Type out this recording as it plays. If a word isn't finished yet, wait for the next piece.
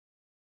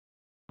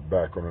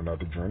back on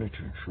another journey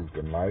to truth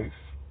and life,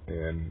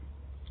 and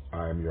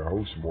I am your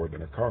host, More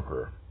Than a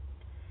Conqueror.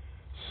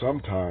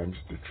 Sometimes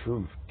the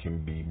truth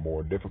can be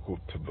more difficult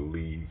to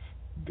believe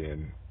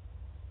than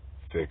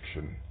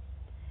fiction.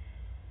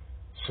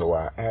 So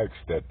I ask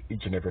that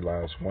each and every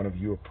last one of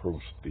you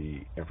approach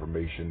the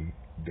information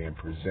being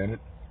presented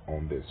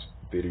on this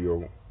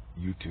video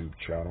YouTube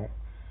channel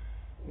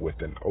with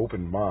an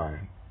open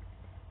mind.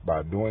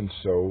 By doing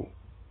so,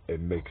 it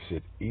makes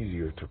it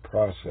easier to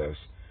process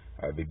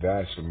the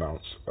vast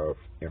amounts of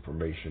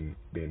information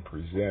being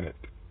presented.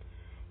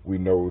 We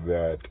know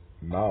that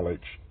knowledge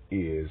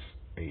is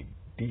a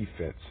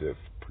defensive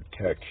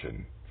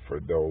protection for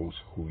those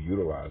who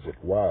utilize it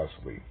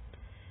wisely.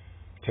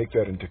 Take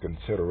that into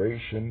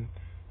consideration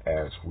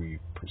as we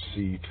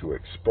proceed to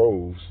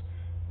expose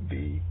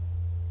the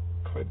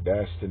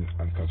clandestine,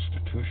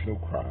 unconstitutional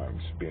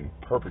crimes being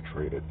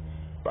perpetrated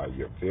by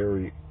your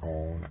very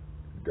own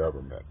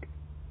government.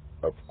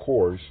 Of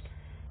course,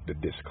 the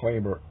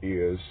disclaimer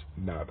is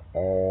not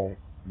all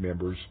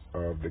members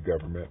of the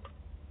government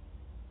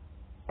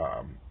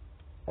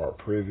are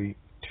privy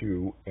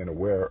to and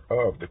aware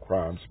of the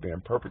crimes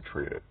being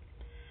perpetrated.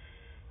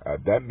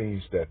 That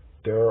means that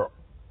there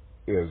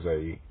is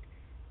a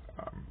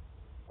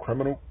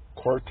criminal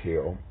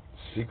cartel,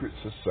 secret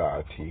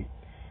society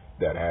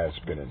that has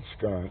been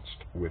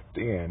ensconced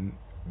within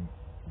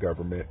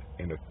government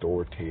and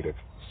authoritative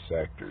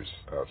sectors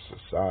of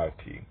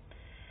society.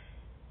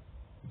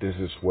 This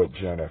is what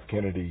John F.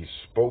 Kennedy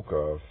spoke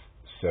of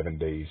 7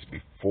 days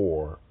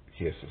before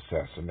his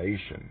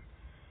assassination.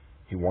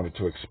 He wanted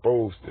to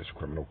expose this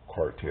criminal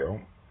cartel,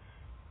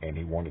 and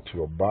he wanted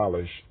to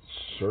abolish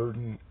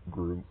certain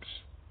groups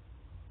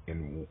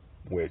in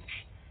which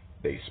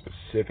they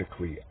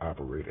specifically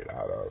operated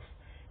out of.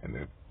 And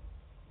the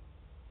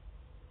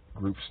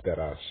groups that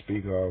I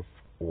speak of,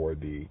 or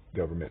the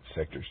government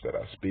sectors that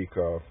I speak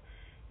of,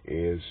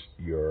 is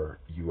your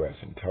U.S.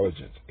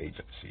 intelligence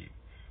agency,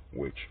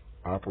 which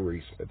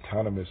operates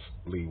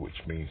autonomously,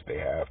 which means they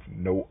have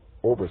no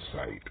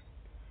oversight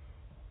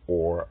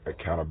or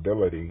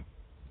accountability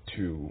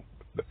to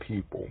the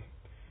people.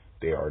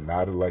 They are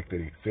not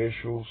elected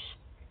officials,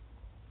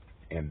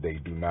 and they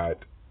do not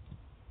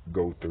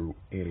go through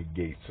any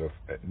gates of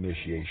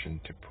initiation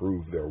to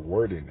prove their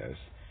worthiness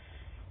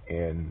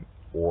and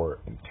or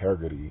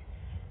integrity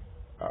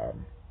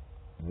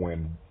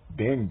when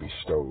being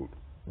bestowed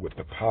with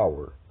the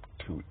power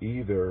to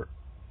either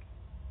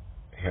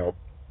help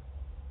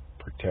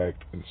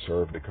protect and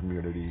serve the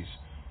communities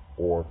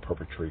or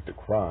perpetrate the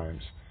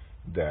crimes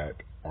that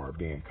are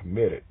being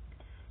committed.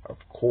 Of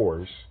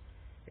course,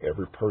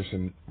 every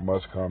person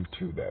must come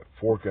to that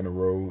fork in the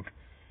road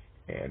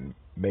and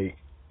make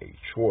a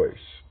choice.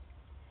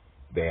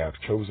 They have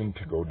chosen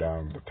to go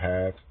down the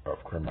path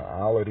of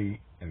criminality,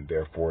 and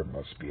therefore it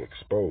must be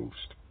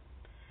exposed.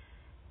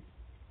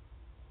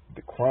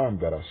 The crime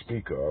that I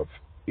speak of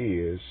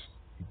is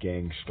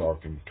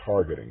gangstalking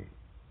targeting,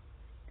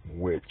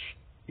 which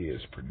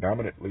is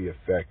predominantly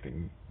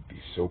affecting the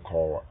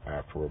so-called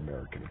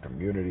Afro-American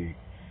community,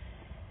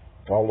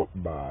 followed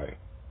by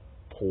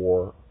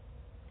poor,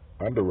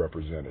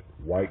 underrepresented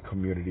white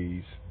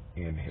communities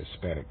and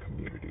Hispanic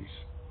communities.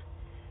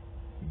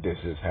 This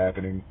is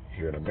happening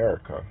here in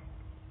America.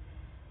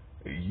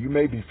 You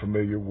may be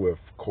familiar with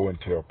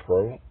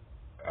COINTELPRO.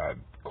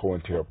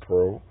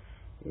 COINTELPRO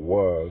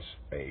was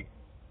a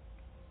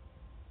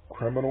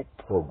criminal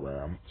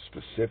program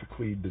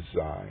specifically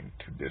designed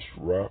to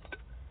disrupt,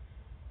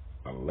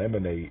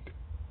 eliminate,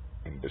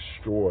 and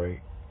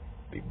destroy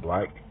the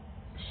black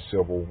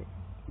civil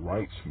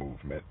rights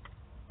movement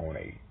on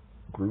a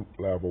group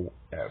level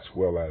as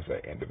well as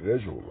an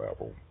individual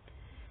level.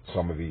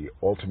 Some of the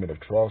ultimate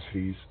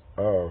atrocities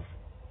of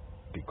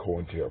the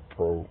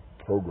COINTELPRO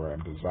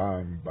program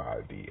designed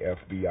by the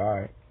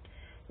FBI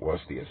was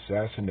the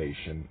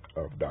assassination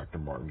of Dr.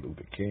 Martin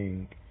Luther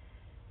King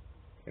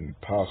and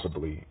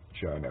possibly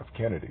John F.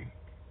 Kennedy,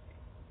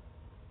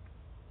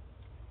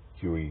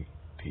 Huey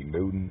P.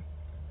 Newton,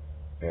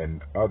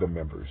 and other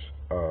members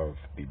of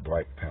the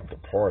Black Panther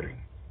Party.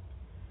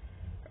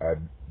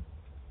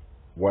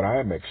 What I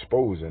am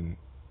exposing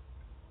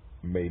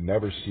may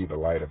never see the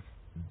light of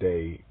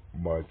day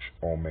much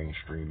on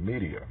mainstream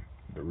media.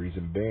 The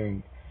reason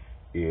being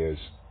is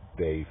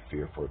they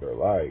fear for their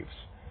lives.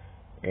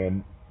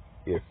 And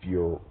if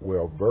you're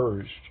well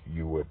versed,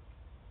 you would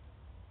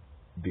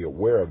be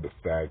aware of the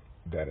fact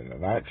that in the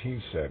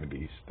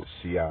 1970s, the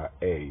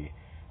CIA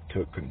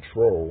took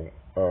control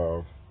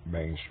of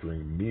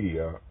mainstream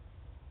media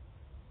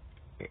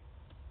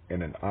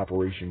in an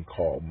operation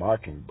called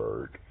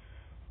Mockingbird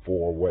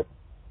for what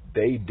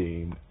they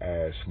deemed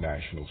as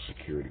national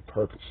security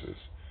purposes,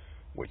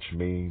 which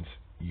means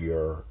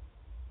your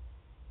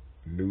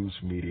news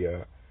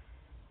media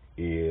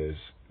is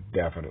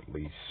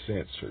definitely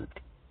censored.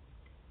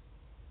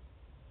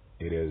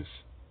 It is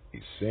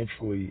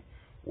essentially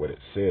what it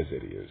says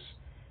it is.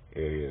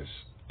 It is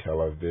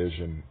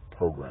television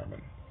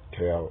programming,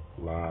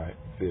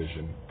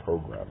 television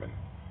programming,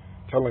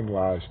 telling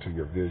lies to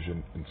your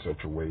vision in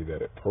such a way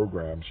that it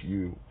programs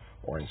you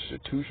or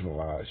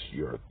institutionalize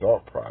your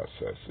thought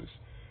processes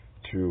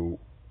to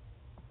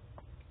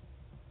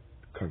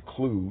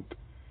conclude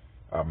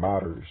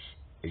matters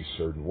a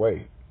certain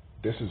way.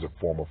 This is a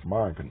form of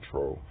mind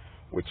control,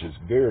 which is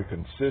very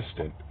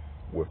consistent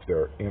with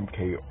their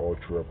MK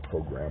Ultra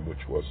program,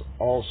 which was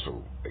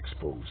also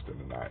exposed in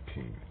the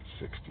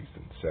 1960s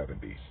and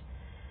 70s.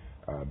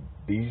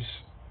 These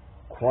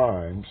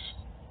crimes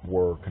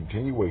were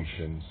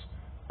continuations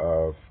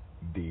of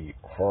the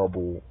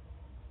horrible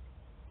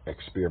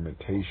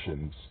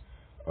experimentations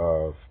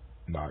of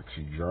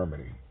Nazi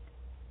Germany,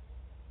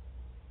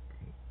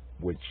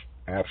 which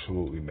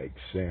absolutely makes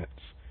sense,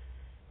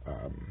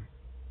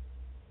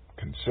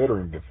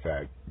 considering the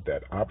fact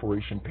that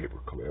Operation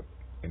Paperclip,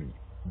 and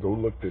go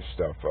look this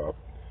stuff up,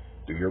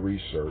 do your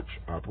research,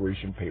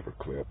 Operation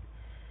Paperclip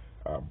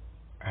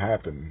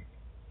happened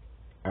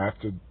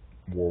after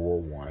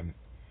World War I,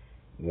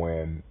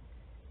 when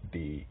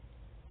the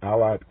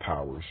Allied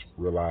powers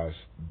realized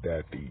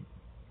that the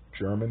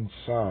German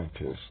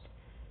scientists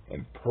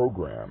and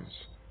programs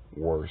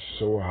were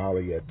so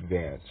highly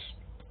advanced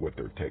with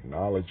their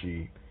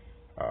technology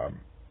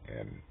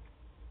and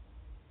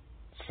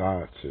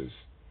sciences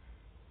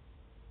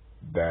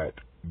that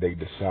they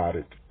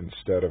decided,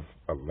 instead of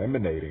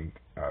eliminating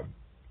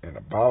and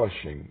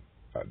abolishing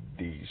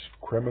these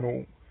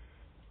criminal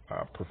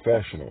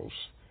professionals,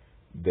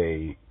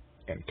 they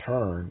in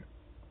turn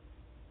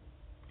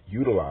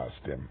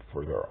utilized them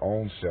for their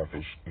own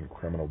selfish and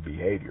criminal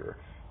behavior,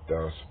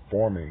 thus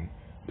forming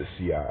the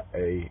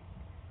CIA,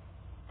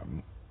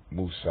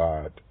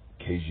 Mossad,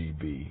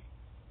 KGB,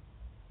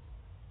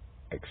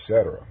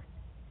 etc.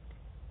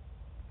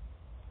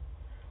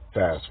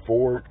 Fast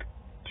forward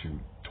to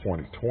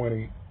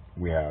 2020,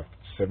 we have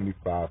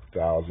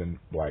 75,000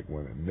 black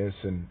women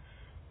missing.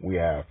 We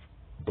have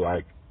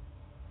black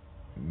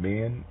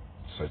men,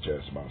 such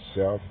as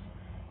myself,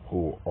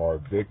 who are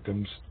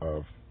victims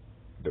of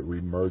the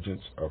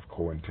reemergence of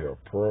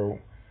COINTELPRO,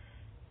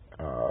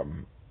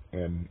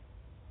 and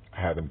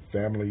having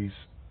families,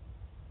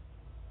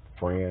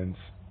 friends,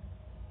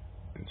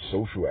 and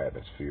social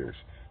atmospheres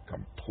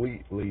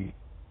completely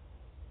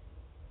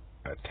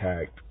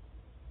attacked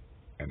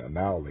and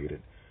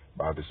annihilated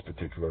by this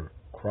particular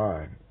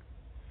crime.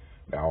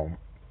 Now,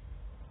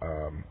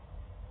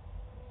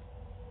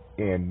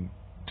 in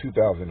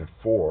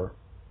 2004,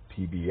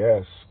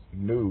 PBS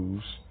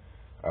News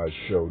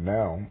show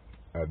now,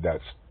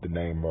 that's the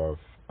name of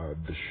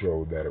the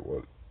show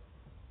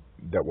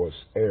that was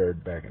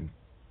aired back in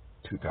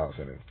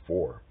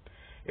 2004.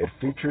 It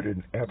featured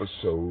an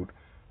episode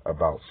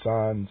about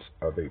signs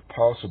of a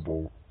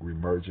possible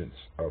reemergence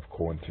of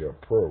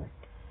COINTELPRO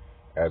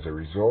as a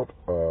result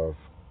of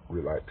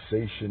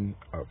relaxation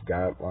of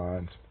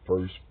guidelines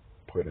first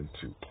put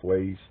into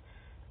place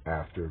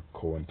after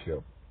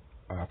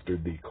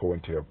the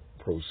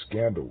COINTELPRO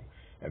scandal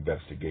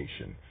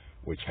investigation,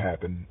 which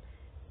happened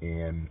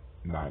in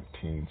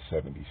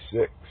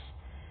 1976.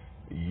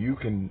 You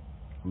can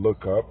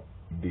look up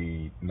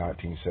the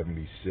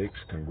 1976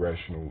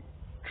 Congressional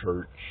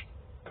Church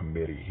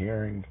Committee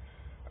hearing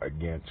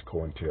against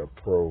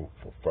COINTELPRO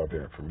for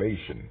further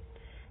information.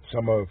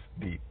 Some of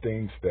the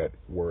things that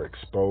were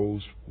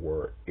exposed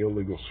were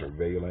illegal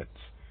surveillance,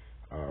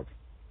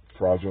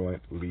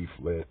 fraudulent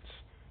leaflets,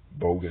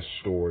 bogus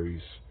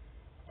stories,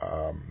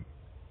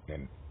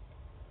 and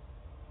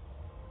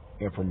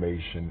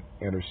information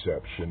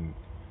interception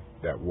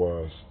that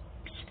was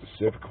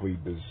specifically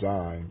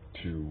designed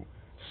to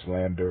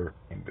slander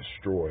and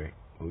destroy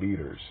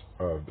leaders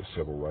of the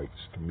civil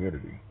rights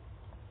community.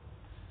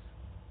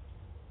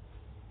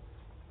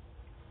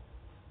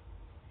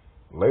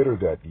 Later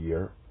that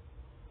year,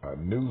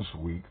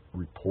 Newsweek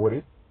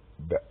reported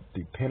that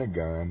the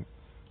Pentagon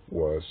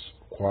was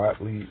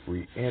quietly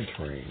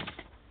re-entering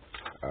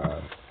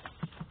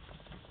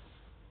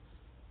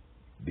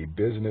the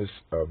business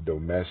of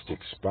domestic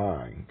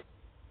spying,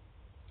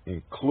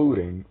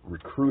 including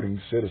recruiting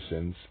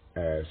citizens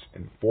as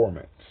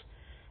informants.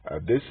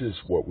 This is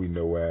what we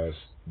know as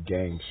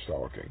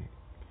gangstalking.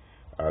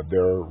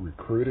 They're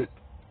recruited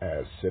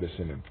as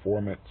citizen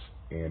informants,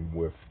 and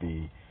with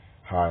the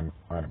high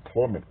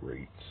unemployment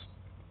rates,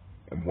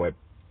 and what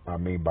I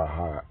mean by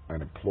high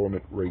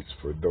unemployment rates,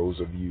 for those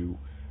of you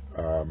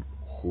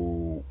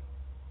who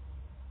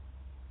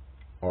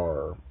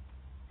are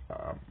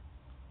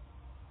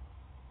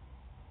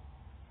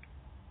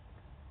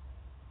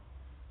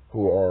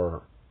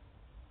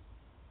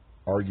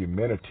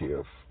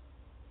argumentative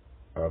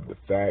of the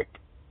fact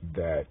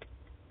that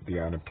the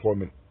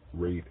unemployment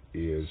rate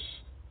is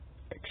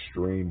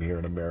extreme here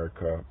in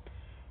America,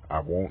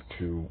 I want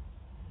to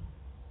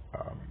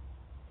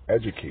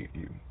educate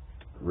you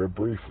real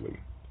briefly.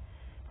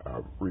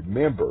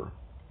 Remember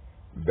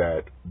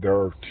that there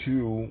are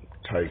two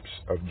types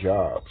of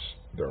jobs.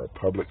 There are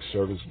public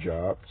service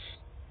jobs,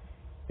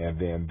 and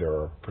then there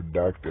are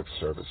productive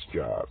service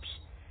jobs.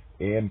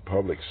 In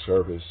public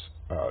service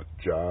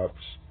jobs,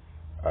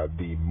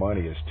 the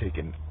money is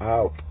taken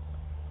out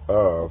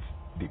of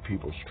the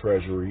people's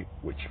treasury,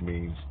 which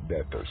means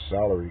that their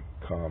salary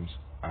comes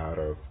out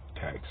of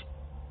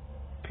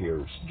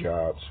peers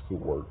jobs who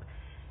work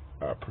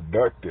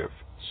productive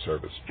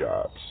service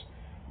jobs,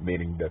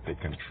 meaning that they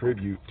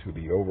contribute to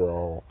the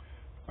overall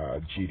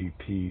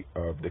GDP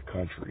of the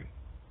country,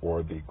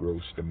 or the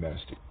gross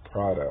domestic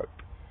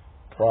product,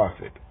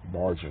 profit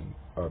margin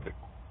of the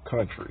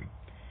country.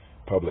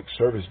 Public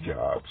service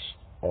jobs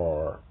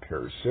are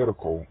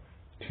parasitical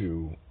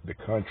to the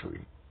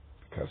country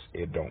because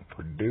it don't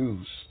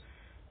produce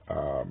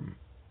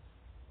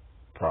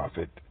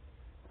profit,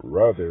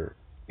 rather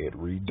it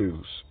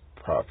reduce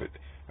profit.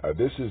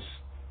 This is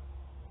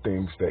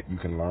things that you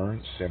can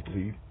learn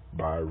simply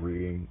by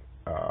reading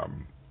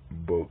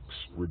books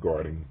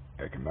regarding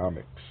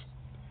economics.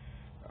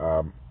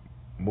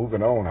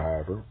 Moving on,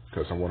 however,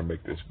 because I want to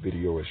make this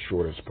video as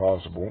short as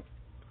possible,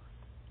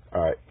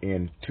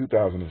 in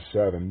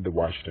 2007, the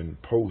Washington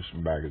Post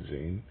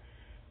magazine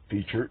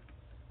featured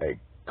a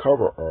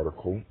cover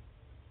article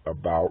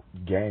about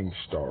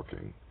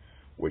Gangstalking,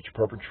 which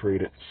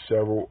perpetrated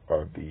several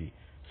of the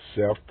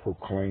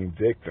self-proclaimed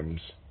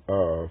victims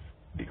of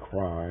the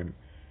crime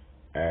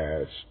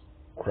as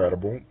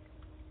credible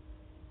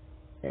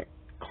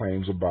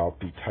claims about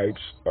the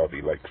types of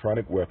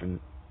electronic weapons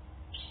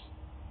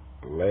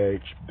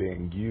alleged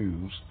being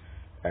used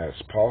as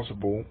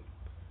possible,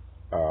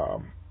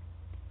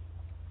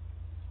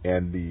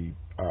 and the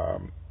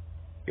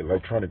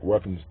electronic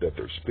weapons that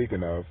they're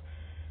speaking of,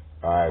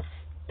 I've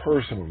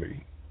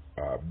personally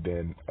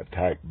been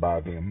attacked by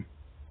them.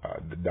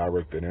 The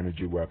directed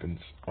energy weapons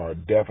are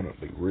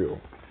definitely real,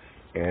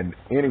 and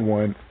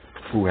anyone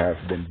who has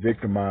been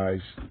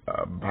victimized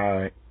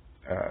by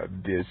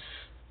this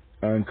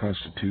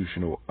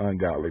unconstitutional,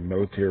 ungodly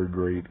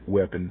military-grade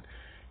weapon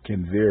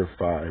can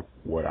verify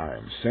what I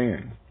am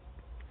saying.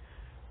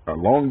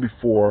 Long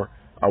before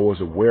I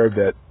was aware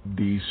that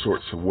these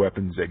sorts of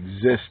weapons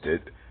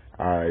existed,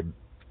 I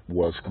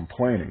was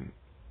complaining.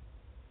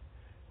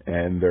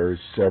 And there's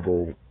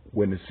several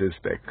witnesses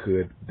that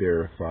could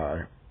verify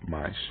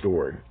my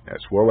story,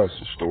 as well as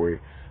the story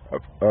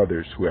of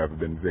others who have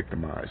been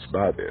victimized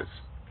by this.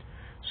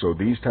 So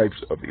these types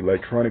of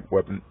electronic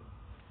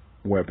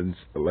weapons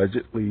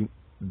allegedly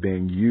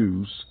being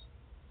used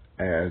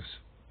as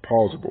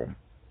plausible.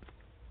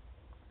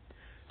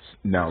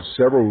 Now,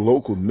 several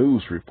local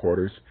news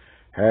reporters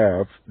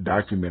have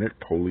documented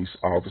police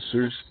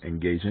officers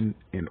engaging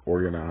in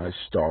organized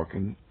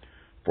stalking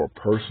for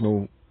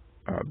personal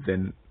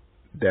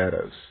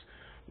vendettas,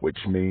 which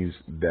means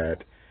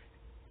that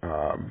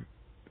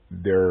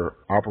they're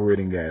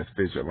operating as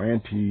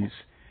vigilantes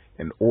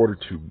in order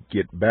to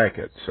get back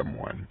at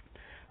someone.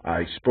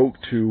 I spoke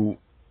to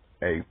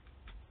an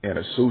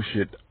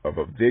associate of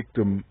a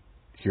victim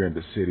here in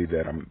the city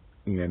that I'm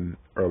in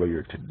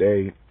earlier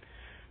today,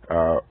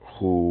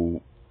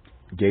 who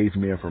gave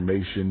me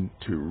information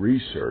to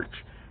research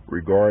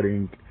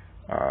regarding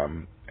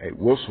a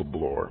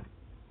whistleblower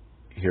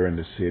here in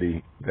the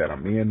city that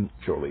I'm in,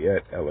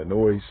 Joliet,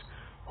 Illinois,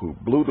 who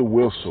blew the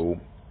whistle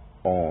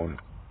on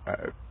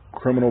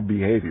criminal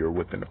behavior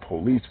within the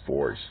police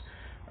force,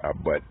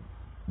 but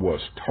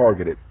was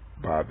targeted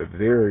by the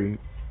very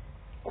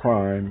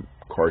crime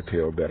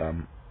cartel that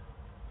I'm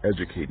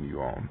educating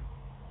you on.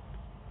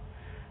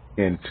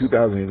 In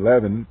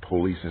 2011,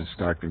 police in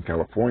Stockton,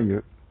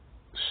 California,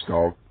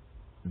 stalked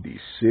the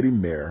city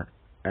mayor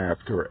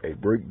after a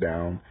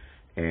breakdown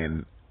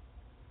in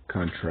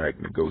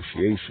contract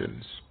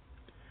negotiations.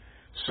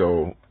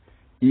 So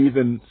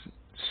even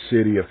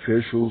city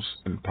officials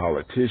and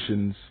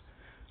politicians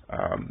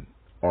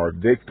are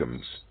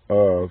victims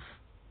of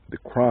the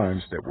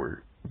crimes that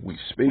we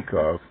speak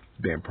of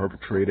being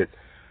perpetrated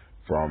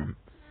from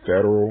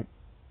federal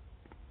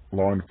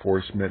law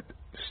enforcement,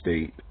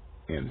 state,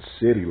 and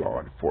city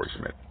law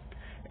enforcement.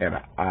 And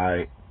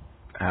I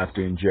have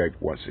to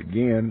inject once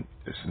again,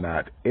 it's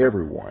not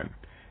everyone.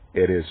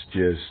 It is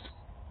just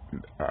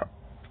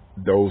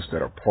those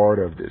that are part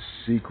of this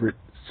secret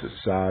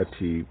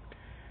society,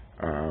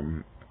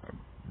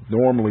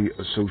 normally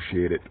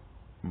associated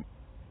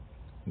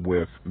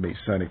with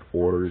Masonic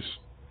orders,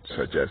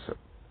 such as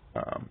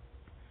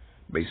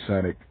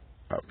Masonic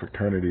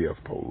fraternity of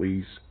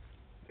police,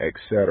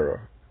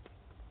 etc.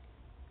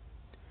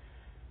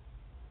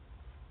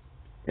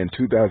 In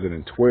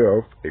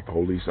 2012, a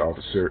police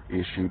officer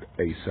issued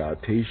a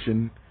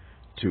citation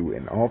to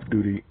an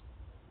off-duty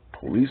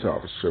police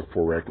officer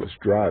for reckless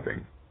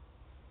driving.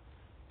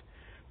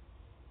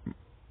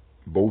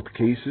 Both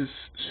cases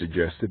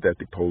suggested that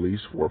the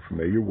police were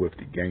familiar with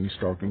the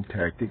gang-stalking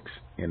tactics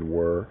and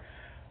were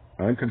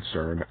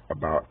unconcerned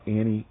about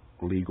any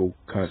legal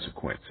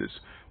consequences,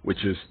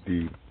 which is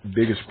the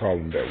biggest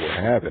problem that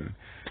we're having.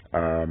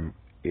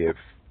 If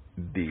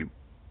the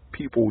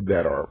people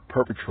that are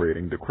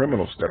perpetrating, the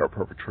criminals that are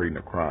perpetrating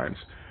the crimes,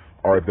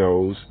 are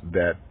those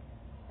that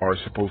are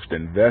supposed to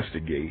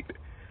investigate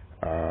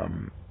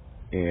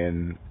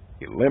and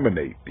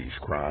eliminate these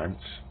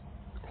crimes,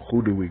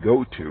 who do we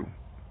go to?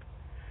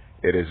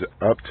 It is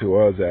up to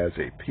us as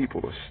a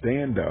people to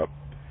stand up,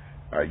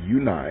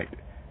 unite,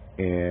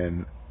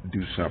 and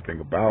do something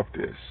about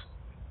this.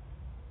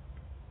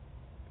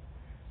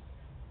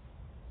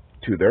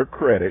 To their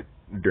credit,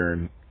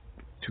 during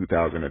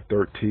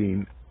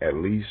 2013, at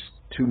least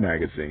two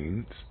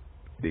magazines,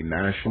 The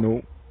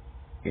National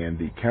and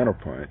The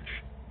Counterpunch,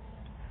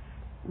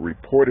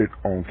 reported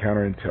on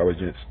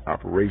counterintelligence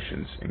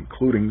operations,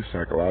 including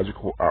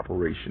psychological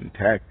operation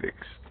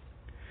tactics.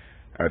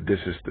 This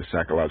is the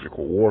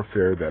psychological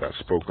warfare that I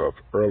spoke of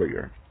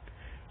earlier,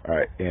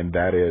 and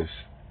that is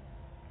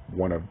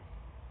one of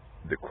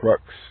the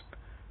crux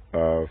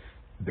of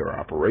their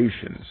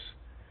operations,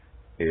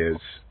 is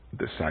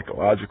the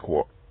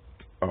psychological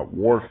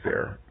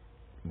warfare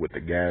with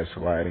the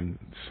gaslighting,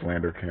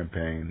 slander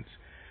campaigns,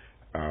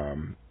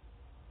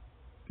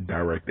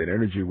 directed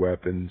energy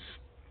weapons,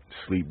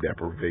 sleep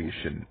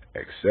deprivation,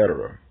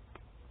 etc.,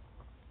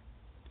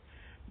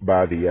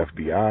 by the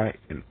FBI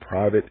and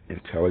private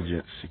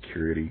intelligence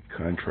security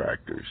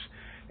contractors.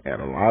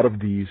 And a lot of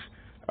these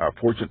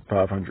Fortune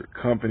 500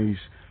 companies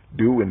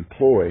do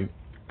employ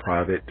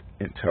private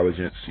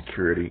intelligence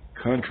security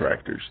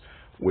contractors,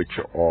 which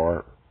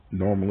are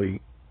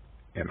normally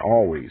and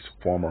always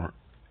former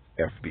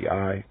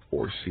FBI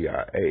or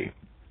CIA.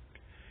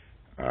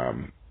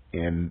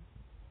 And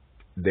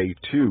they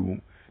too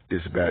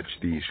dispatch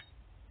these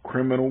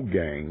criminal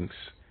gangs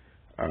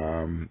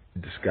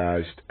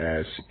disguised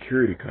as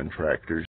security contractors